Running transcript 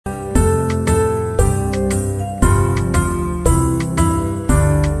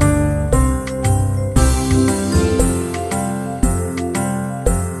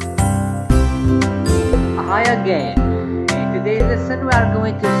again. In today's lesson, we are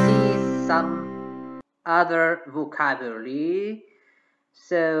going to see some other vocabulary.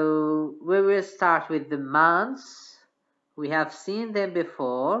 So we will start with the months. We have seen them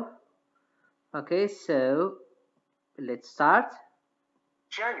before. Okay, so let's start.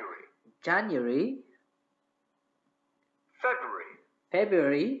 January,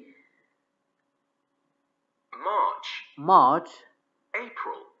 February, March,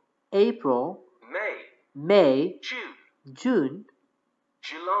 April, May, June,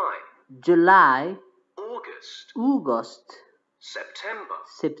 July, August, September,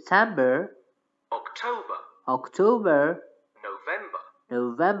 October,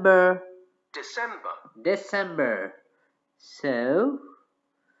 November, December. So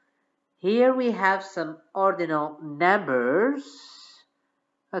here we have some ordinal numbers.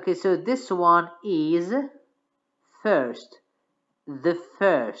 Okay, so this one is first, the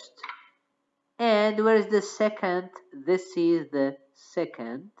first. And where is the second? This is the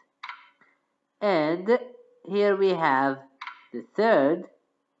second. And here we have the third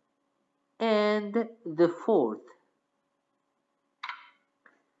and the fourth.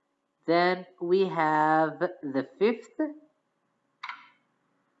 Then we have the fifth,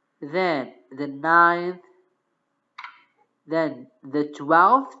 then the ninth, then the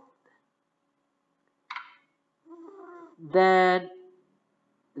 12th, then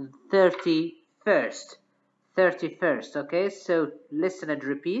 31st. Okay, so listen and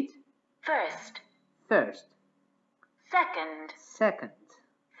repeat. First, Second,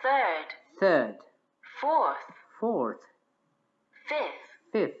 third, fourth,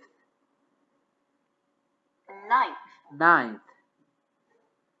 fifth, ninth,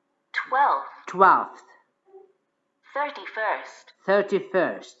 12th,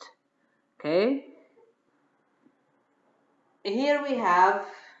 31st. Okay, here we have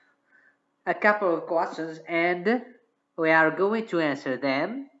a couple of questions and we are going to answer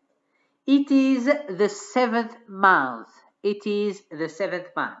them. It is the seventh month.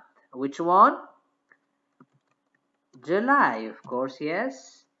 Which one? July, of course,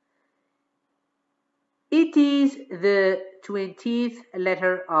 yes. It is the 20th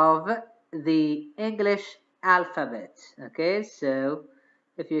letter of the English alphabet. Okay, so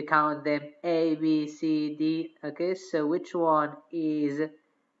if you count them A, B, C, D. Okay, so which one is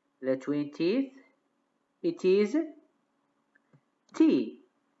the 20th? It is T.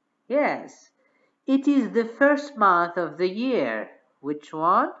 Yes. It is the first month of the year. Which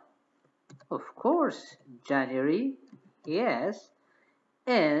one? Of course, January. Yes.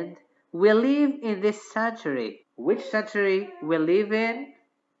 And we live in this century. Which century we live in?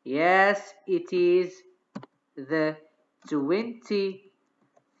 Yes, it is the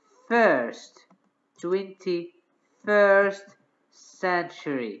 21st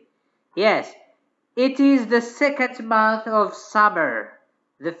century. Yes, it is the second month of summer.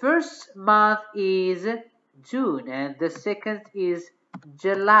 The first month is June and the second is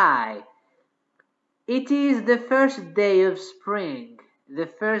July. It is the first day of spring.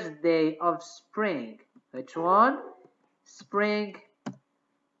 Which one? Spring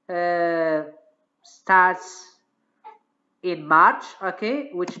starts in March.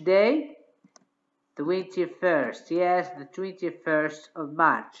 Okay, which day? 21st. Yes, the 21st of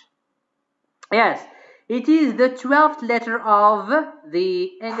March. Yes, it is the 12th letter of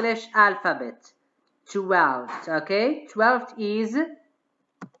the English alphabet. 12th. Okay, 12th is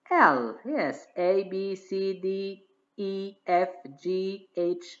L. Yes, A, B, C, D, E, F, G,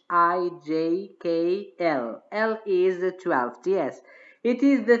 H, I, J, K, L. L is the 12th. Yes, it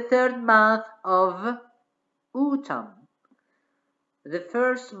is the third month of autumn. The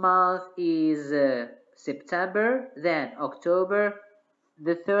first month is September, then October.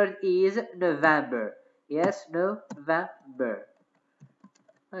 The third is November. Yes, November.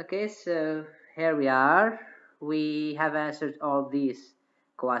 Okay, so here we are. We have answered all these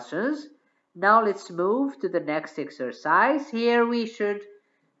questions. Now let's move to the next exercise. Here we should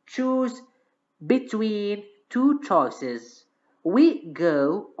choose between two choices. We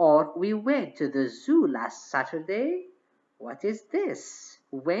go or we went to the zoo last Saturday. What is this?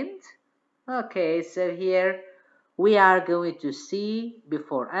 Went? Okay, so here we are going to see,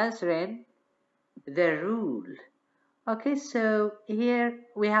 before answering, the rule. Okay, so here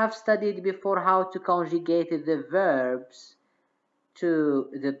we have studied before how to conjugate the verbs to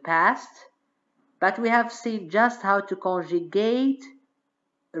the past, but we have seen just how to conjugate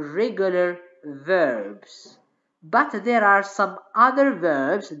regular verbs. But there are some other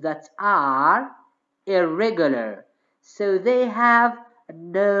verbs that are irregular, so they have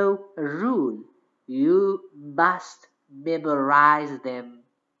no rule. You must memorize them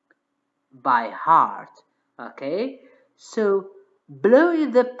by heart. Okay, so blow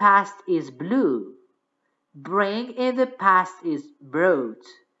in the past is blew. Bring in the past is brought.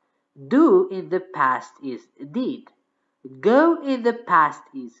 Do in the past is did. Go in the past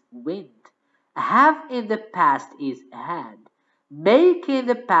is went. Have in the past is had. Make in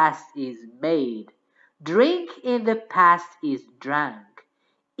the past is made. Drink in the past is drank.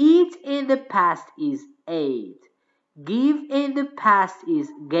 Eat in the past is ate. Give in the past is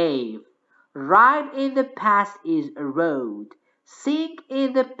gave. Ride in the past is rode. Sing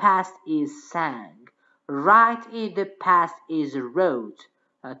in the past is sang. Write in the past is wrote.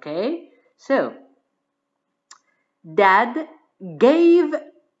 Okay? So, Dad gave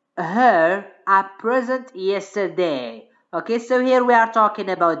her a present yesterday. Okay, so here we are talking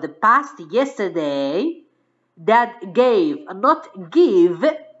about the past yesterday. Dad gave, not give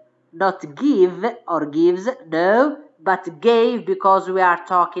or gives, no, but gave because we are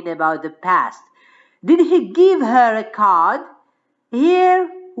talking about the past. Did he give her a card? Here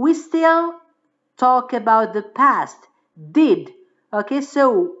we still talk about the past. Did. Okay,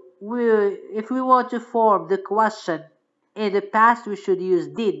 so if we want to form the question in the past, we should use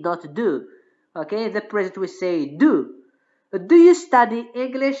did, not do. Okay, in the present we say do. Do you study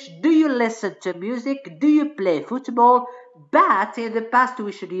English? Do you listen to music? Do you play football? But in the past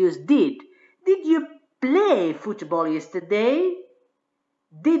we should use did. Did you play football yesterday?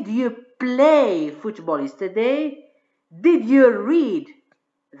 Did you play football yesterday? Did you read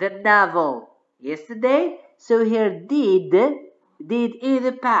the novel yesterday? So here did in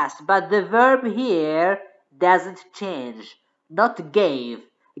the past, but the verb here doesn't change. Not gave.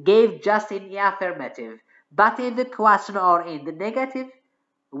 Gave just in the affirmative. But in the question or in the negative,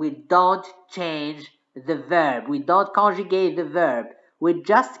 we don't change the verb. We don't conjugate the verb. We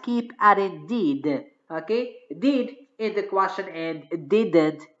just keep adding did. Okay? Did in the question and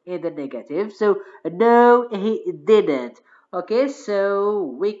didn't in the negative. So, no, he didn't. Okay,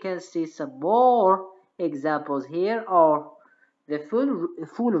 so we can see some more examples here or the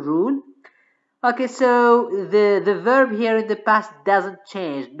full rule. Okay, so the verb here in the past doesn't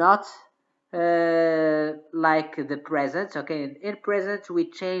change, not like the present. Okay, in present we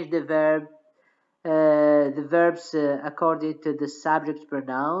change the verbs according to the subject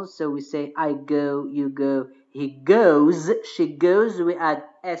pronouns. So we say I go, you go, he goes, she goes. We add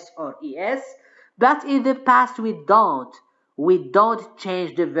s or es. But in the past we don't. We don't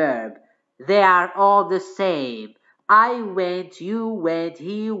change the verb. They are all the same. I went, you went,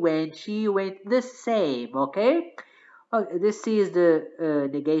 he went, she went, the same, okay? This is the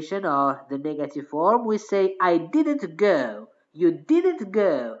negation or the negative form. We say, I didn't go, you didn't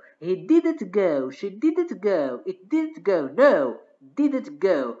go, he didn't go, she didn't go, it didn't go, no, didn't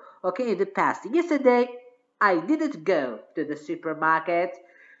go. Okay, in the past. Yesterday, I didn't go to the supermarket.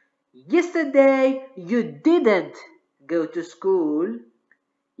 Yesterday, you didn't go to school.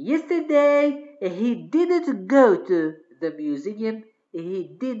 Yesterday, he didn't go to the museum. He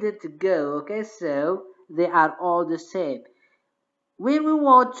didn't go. Okay, so they are all the same. When we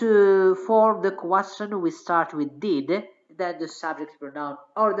want to form the question, we start with did, then the subject pronoun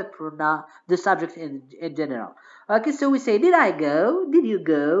or the subject in general. Okay, so we say, did I go? Did you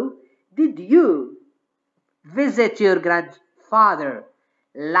go? Did you visit your grandfather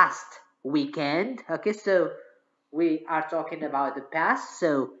last weekend? Okay, so we are talking about the past.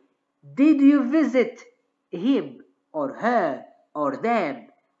 So, did you visit him or her or them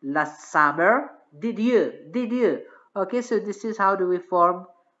last summer? Did you? Did you? Okay, so this is how do we form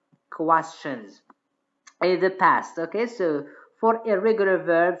questions in the past. Okay, so for irregular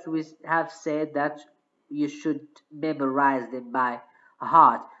verbs, we have said that you should memorize them by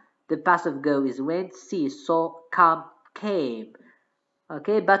heart. The past of go is went, see, saw, come, came.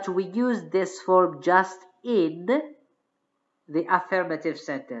 Okay, but we use this form just in the affirmative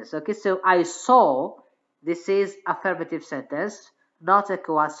sentence. Okay, so I saw, this is affirmative sentence, not a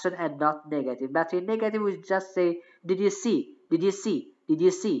question and not negative. But in negative, we just say, did you see? Did you see? Did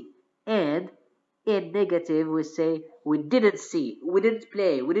you see? And in negative, we say, we didn't see, we didn't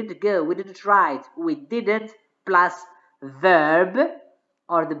play, we didn't go, we didn't write, we didn't plus verb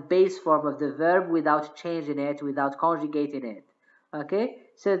or the base form of the verb without changing it, without conjugating it. Okay,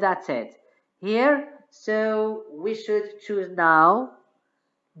 so that's it. Here, so we should choose now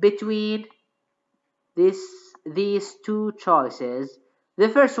between these two choices. The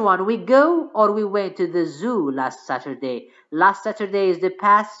first one, we go or we went to the zoo last Saturday. Last Saturday is the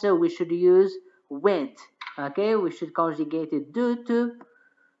past, so we should use went. Okay, we should conjugate it due to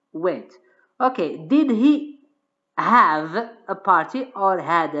went. Okay, did he have a party or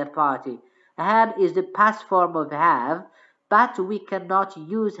had a party? Had is the past form of have, but we cannot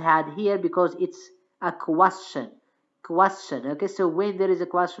use had here because it's a question. Question. Okay, so when there is a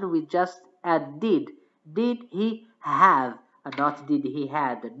question, we just add did. Did he have? Not did he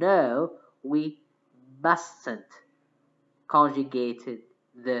had. No, we mustn't conjugate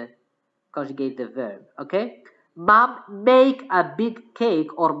the verb. Okay. Mom make a big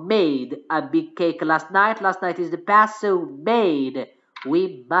cake or made a big cake last night. Last night is the past, so made.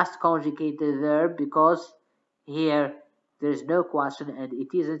 We must conjugate the verb because here there's no question and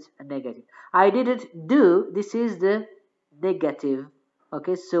it isn't a negative. I didn't do, this is the negative.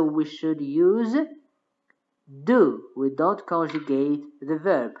 Okay, so we should use do. We don't conjugate the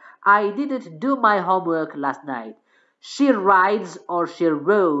verb. I didn't do my homework last night. She rides or she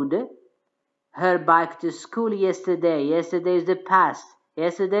rode her bike to school yesterday. Yesterday is the past.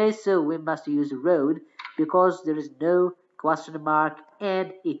 Yesterday, so we must use rode because there is no question mark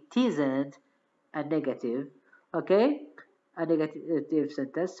and it isn't a negative. Okay? A negative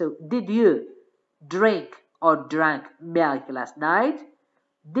sentence. So, did you drink or drank milk last night?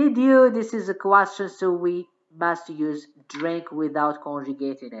 Did you? This is a question, so we must use drink without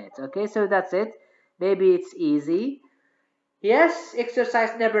conjugating it. Okay, so that's it. Maybe it's easy. Yes,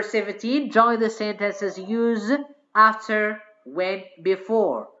 exercise number 17. Join the sentences use after, when,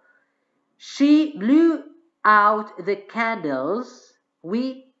 before. She blew out the candles.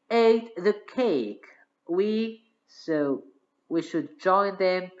 We ate the cake. So we should join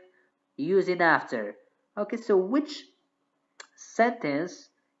them using after. Okay, so which sentence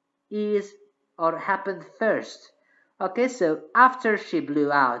is or happened first? Okay, so after she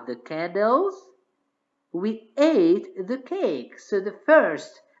blew out the candles, we ate the cake. So the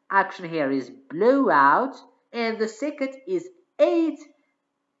first action here is blow out and the second is ate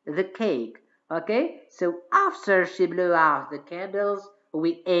the cake. Okay, so after she blew out the candles,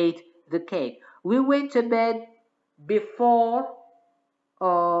 we ate the cake. We went to bed before.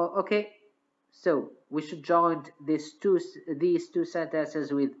 Okay, so we should join these two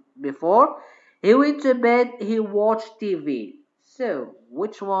sentences with before. He went to bed, he watched TV. So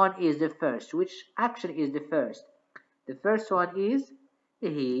which one is the first? Which action is the first? The first one is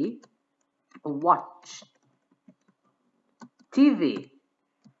he watched TV.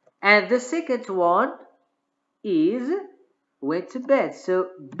 And the second one is went to bed. So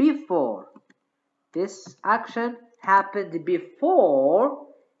before. This action happened before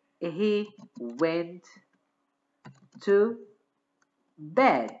he went to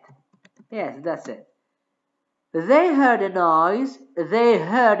bed. Yes, that's it. They heard a noise. They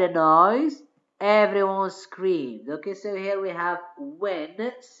heard a noise. Everyone screamed. Okay, so here we have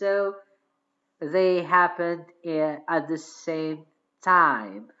when. So they happened at the same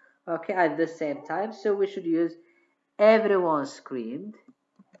time. Okay, at the same time. So we should use everyone screamed.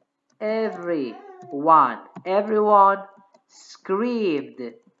 Everyone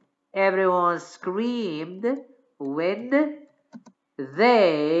screamed. Everyone screamed when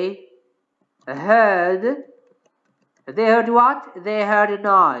they heard what? They heard a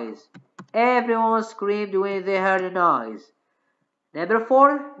noise. Everyone screamed when they heard a noise. Number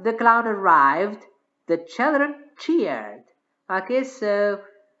 4, the clown arrived. The children cheered. Okay, so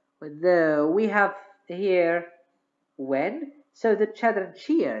we have here when. So the children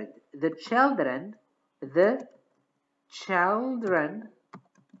cheered. The children,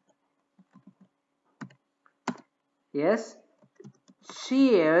 yes,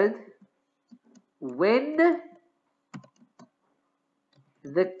 cheered when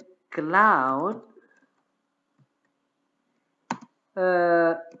the clown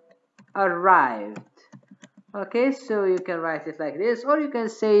arrived. Okay, so you can write it like this, or you can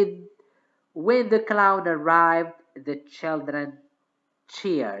say when the clown arrived, the children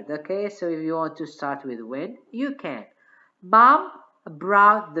cheered. Okay, so if you want to start with when, you can. Mom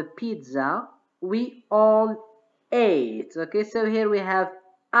brought the pizza. We all ate. Okay, so here we have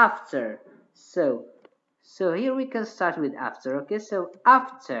after. So here we can start with after. Okay, so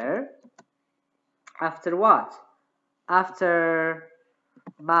after what? After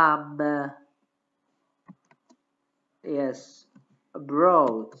mom yes,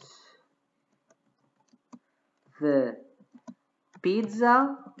 brought the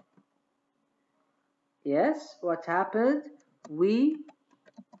pizza. Yes, what happened? We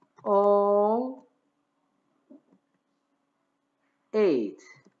all ate.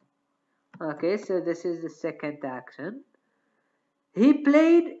 Okay, so this is the second action. He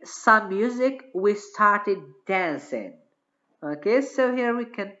played some music. We started dancing. Okay, so here we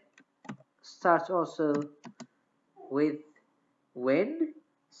can start also with when.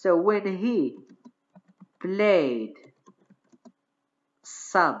 So when he played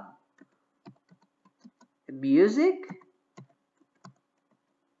some music,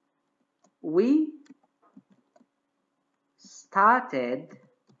 we started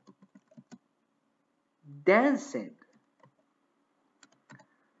dancing.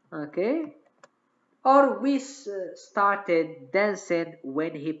 Okay, or we started dancing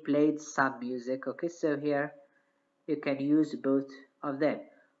when he played some music. Okay, so here you can use both of them.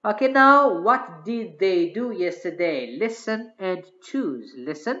 Okay, now what did they do yesterday? Listen and choose.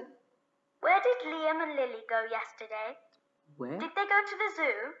 Listen. Where did Liam and Lily go yesterday? Where? Did they go to the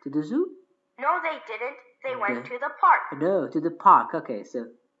zoo? To the zoo? No, they didn't. They went to the park. No, to the park. Okay, so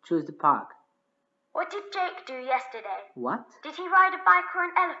choose the park. What did Jake do yesterday? What? Did he ride a bike or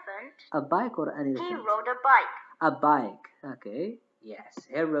an elephant? A bike or an elephant? He rode a bike. A bike. Okay. Yes,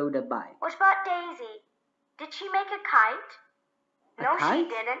 he rode a bike. What about Daisy? Did she make a kite? No, kite? she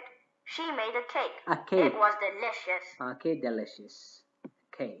didn't. She made a cake. A cake. It was delicious. Okay, delicious.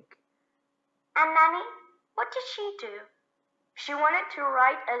 Cake. And Nanny, what did she do? She wanted to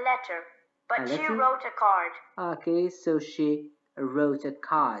write a letter, but she wrote a card. Okay, so she wrote a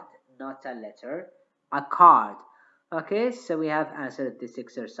card, not a letter, a card. Okay, so we have answered this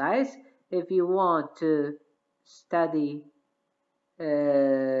exercise. If you want to study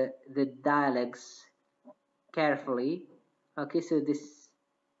the dialects carefully, okay, so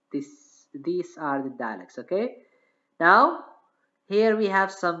these are the dialects. Okay, now here we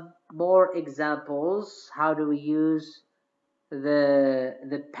have some more examples. How do we use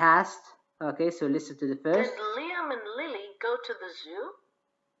the past? Okay, so listen to the first. Did Liam and Lily go to the zoo?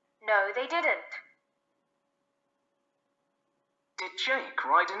 No, they didn't. Did Jake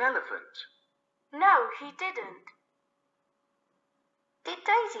ride an elephant? No, he didn't. Did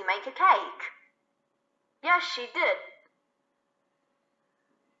Daisy make a cake? Yes, she did.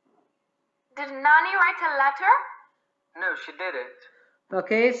 Did Nanny write a letter? No, she didn't.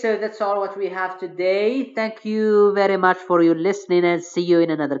 Okay, so that's all what we have today. Thank you very much for your listening and see you in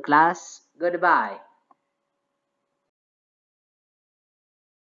another class. Goodbye.